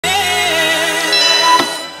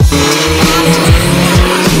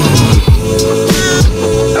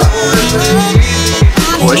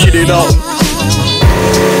you do, Dalton?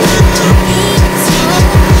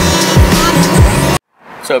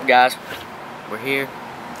 What's up, guys? We're here,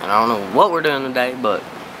 and I don't know what we're doing today, but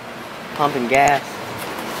pumping gas.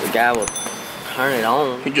 The guy will turn it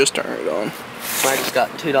on. He just turned it on. I just got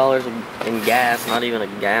 $2 in gas, not even a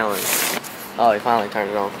gallon. Oh, he finally turned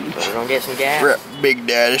it on. So we're gonna get some gas. We're at Big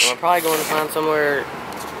Daddish. We're probably going to find somewhere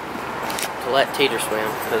to let Teeter swim,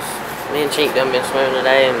 because me and Chink done been swimming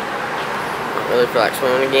today, and I don't really feel like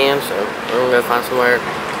swimming again, so we're gonna go find somewhere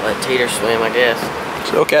to let Teeter swim, I guess.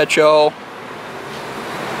 So we'll catch y'all.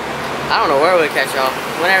 I don't know where we'll catch y'all.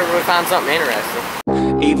 Whenever we find something interesting.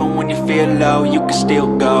 Even when you feel low, you can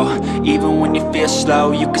still go. Even when you feel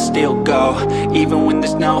slow, you can still go. Even when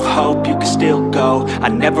there's no hope, you can still go. I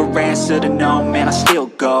never answer to no, man, I still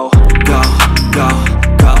go. Go, go,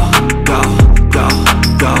 go, go, go,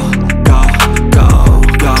 go, go, go,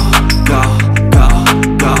 go, go, go,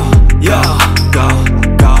 go, yo, go,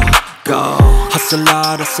 go, go. Hustle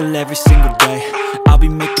hard, hustle every single day. I'll be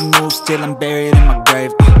making moves till I'm buried in my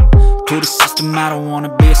grave. To the system, I don't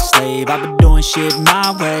wanna be a slave. I've been doing shit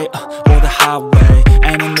my way, or the highway.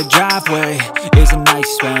 And in the driveway is a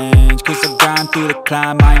nice range, cause I grind through the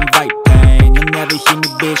climb, I invite pain. You'll never hear me,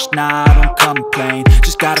 bitch, nah, I don't complain.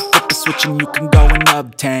 Just gotta flip the switch and you can go and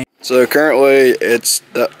obtain. So currently, that's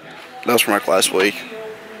for my class week.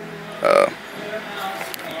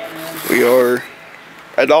 We are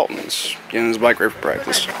at Dalton's, getting his bike ready for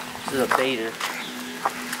practice. This is a beater.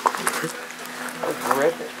 Oh,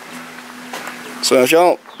 rip it. So if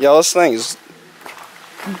y'all, this thing is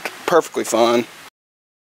perfectly fine.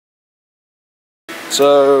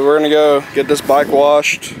 So we're gonna go get this bike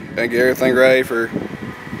washed and get everything ready for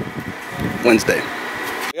Wednesday.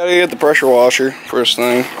 We gotta get the pressure washer for this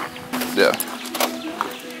thing. Yeah.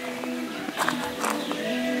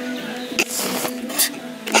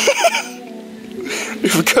 We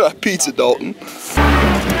forgot our pizza, Dalton.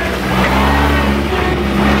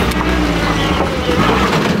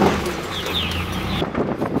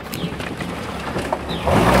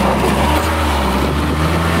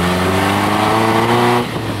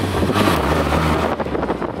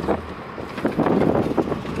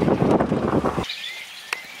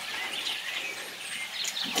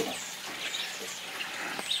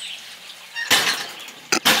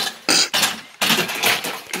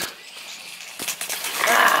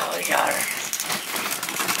 Got her.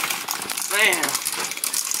 Man.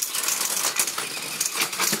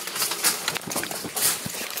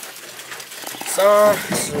 Son,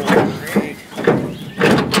 this is great.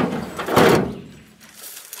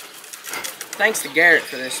 Thanks to Garrett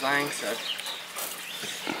for this thing, so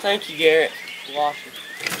thank you, Garrett. Wash it.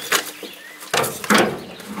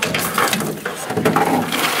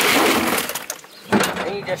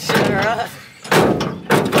 And you just set her up.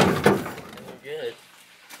 Good.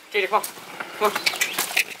 Katie, come on. Come on.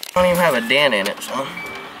 I don't even have a dent in it, so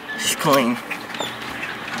it's clean.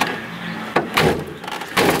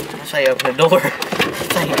 That's how you open the door.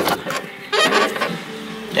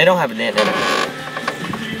 They don't have a dent in it.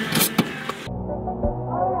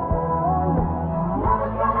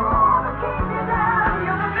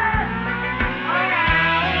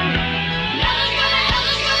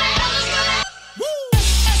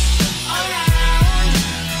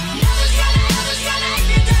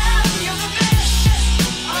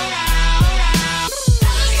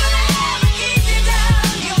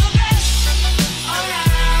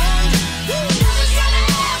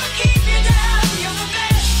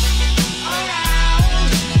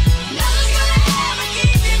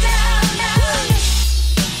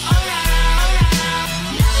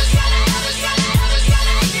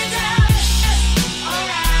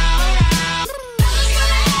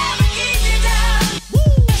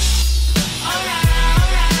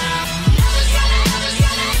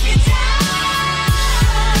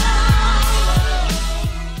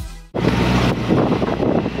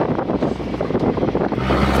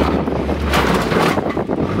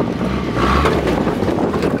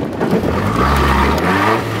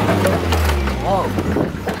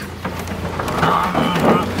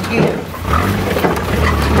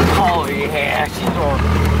 Oh yeah, she's going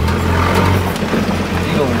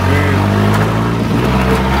weird.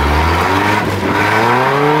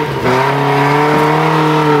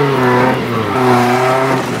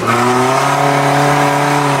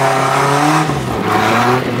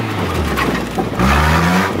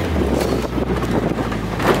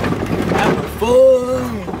 Having fun.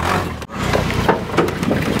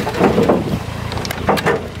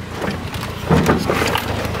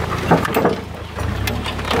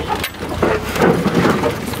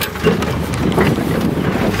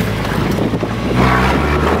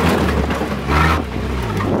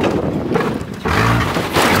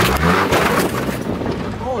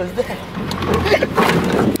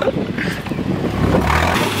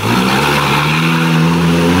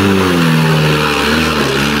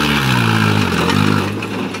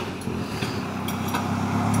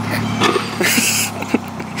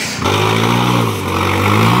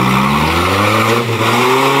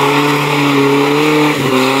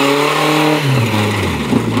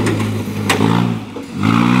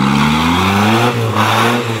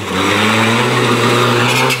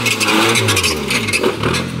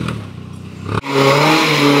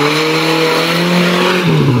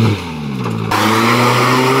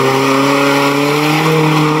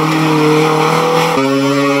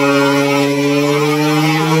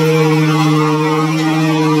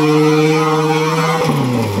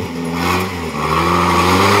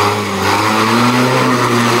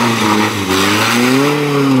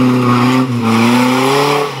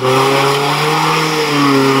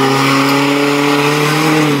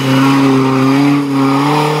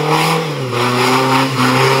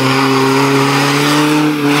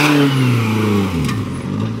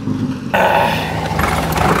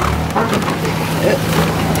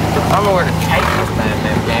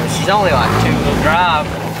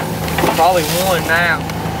 only one now.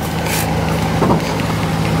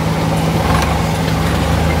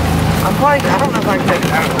 I don't know if I can take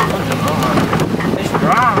it out of the window. It's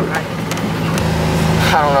dry, right?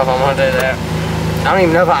 I don't know if I'm gonna do that. I don't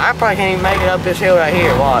even know if I probably can't even make it up this hill right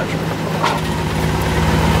here. Watch.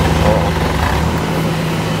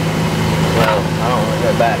 Well, I don't want to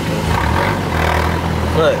go back.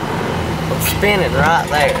 Look, I'm spinning right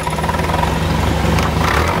there.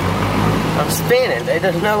 I'm spinning.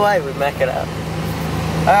 There's no way we make it up.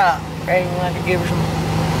 Alright, ready? We'll have to give her a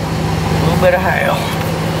little bit of hell.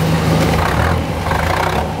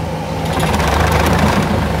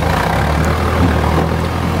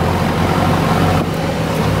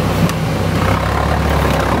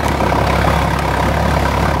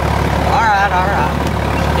 Alright.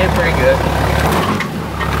 Did pretty good.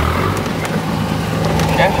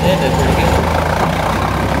 Actually did do pretty good.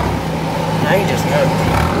 Now you just know.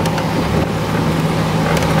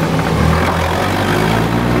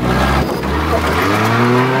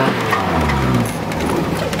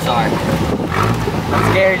 Sorry. I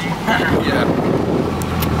scared you. Yeah.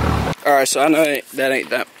 Alright, so I know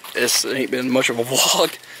this ain't been much of a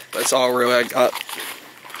vlog, but that's all really I got.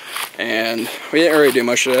 And we didn't really do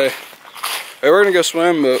much today. We were gonna go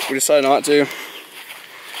swim, but we decided not to.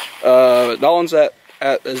 Dalton's at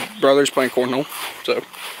his brother's playing cornhole, so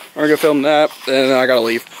we're gonna go film that. Then I gotta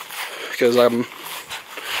leave because I'm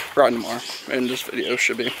riding tomorrow, and this video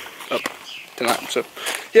should be up tonight. So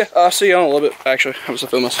yeah, I'll see you in a little bit. Actually, I'm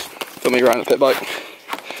just gonna film me riding a pit bike.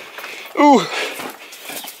 Ooh.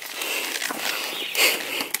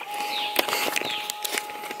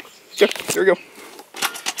 Yeah, here we go.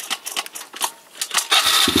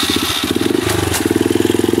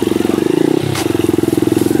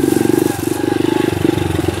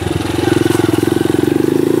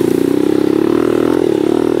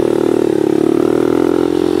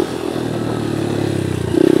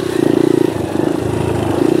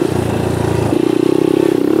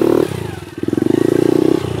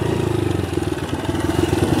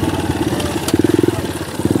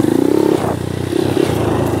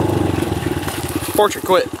 Portrait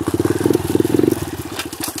quit.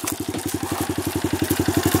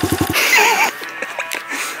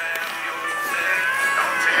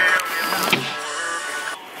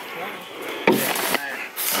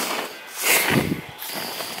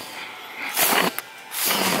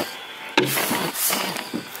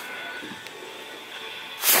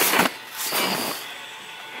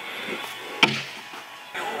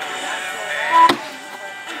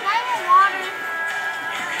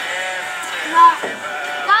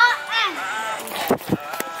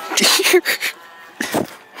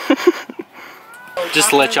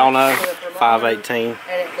 Just to let y'all know,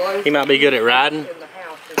 5'18". He might be good at riding,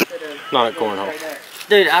 not at cornhole.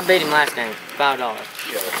 Dude, I beat him last game.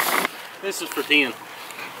 $5. This is for 10.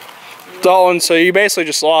 Dalton, so you basically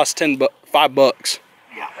just lost $5.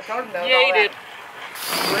 Yeah. Yeah, he did.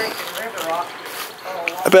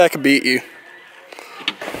 I bet I could beat you.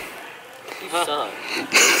 You suck.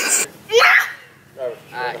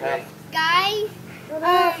 Alright, Guys, we're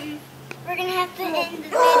gonna have to end the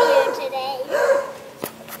video today.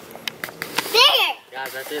 There!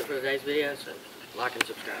 guys, that's it for today's video, so like and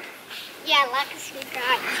subscribe. Yeah, like and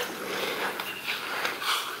subscribe.